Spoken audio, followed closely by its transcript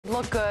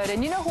look good.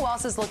 And you know who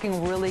else is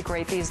looking really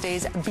great these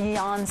days?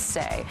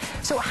 Beyonce.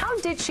 So how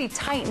did she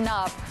tighten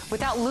up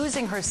without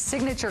losing her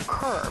signature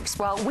curves?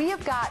 Well, we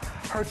have got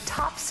her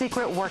top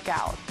secret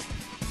workout.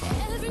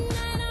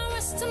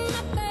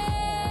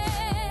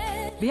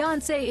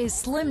 Beyonce is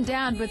slimmed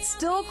down but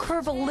still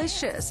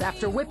curvilicious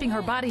after whipping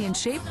her body in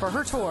shape for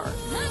her tour.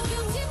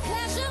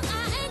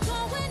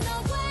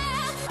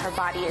 Her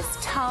body is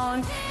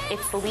toned,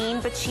 it's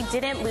lean, but she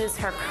didn't lose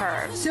her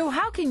curves. So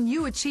how can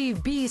you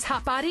achieve B's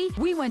hot body?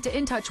 We went to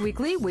In Touch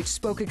Weekly, which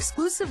spoke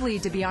exclusively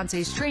to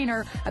Beyonce's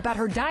trainer about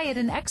her diet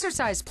and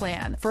exercise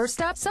plan. First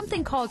up,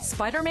 something called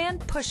Spider-Man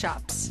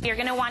push-ups. You're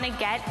going to want to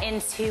get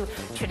into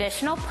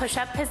traditional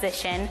push-up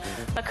position,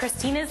 but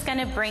Christina's going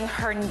to bring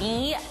her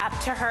knee up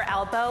to her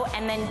elbow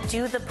and then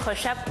do the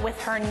push-up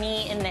with her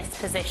knee in this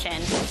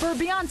position. For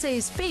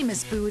Beyonce's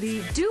famous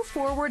booty, do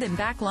forward and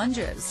back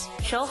lunges.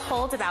 She'll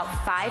hold about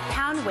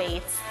 5-pound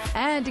weights.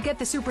 And to get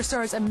the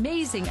superstar's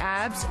amazing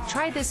abs,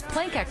 try this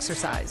plank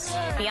exercise.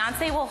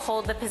 Beyonce will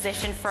hold the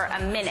position for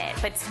a minute,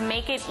 but to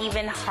make it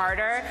even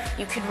harder,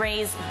 you could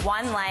raise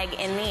one leg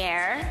in the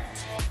air,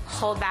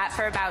 hold that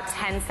for about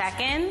 10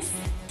 seconds,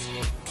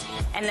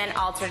 and then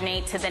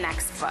alternate to the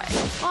next foot.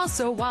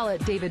 Also, while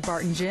at David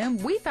Barton Gym,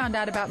 we found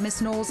out about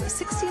Miss Knowles'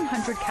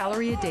 1,600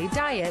 calorie a day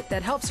diet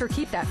that helps her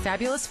keep that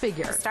fabulous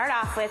figure. To start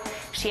off with,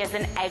 she has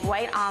an egg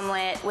white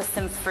omelet with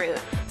some fruit.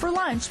 For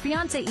lunch,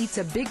 Beyonce eats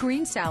a big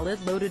green salad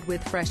loaded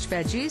with fresh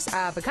veggies,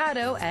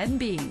 avocado, and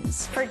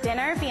beans. For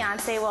dinner,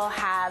 Beyonce will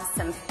have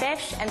some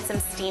fish and some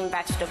steamed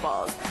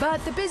vegetables.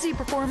 But the busy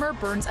performer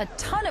burns a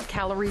ton of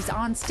calories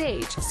on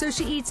stage, so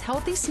she eats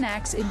healthy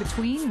snacks in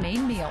between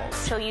main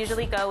meals. She'll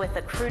usually go with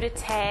a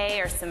crudité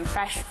or some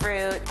fresh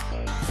fruit.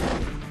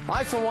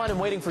 I, for one, am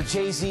waiting for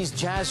Jay-Z's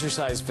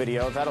Jazzercise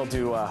video. That'll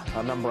do a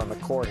number on the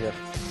court here.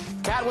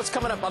 Kat, what's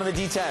coming up on the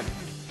D10?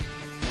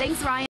 Thanks, Ryan.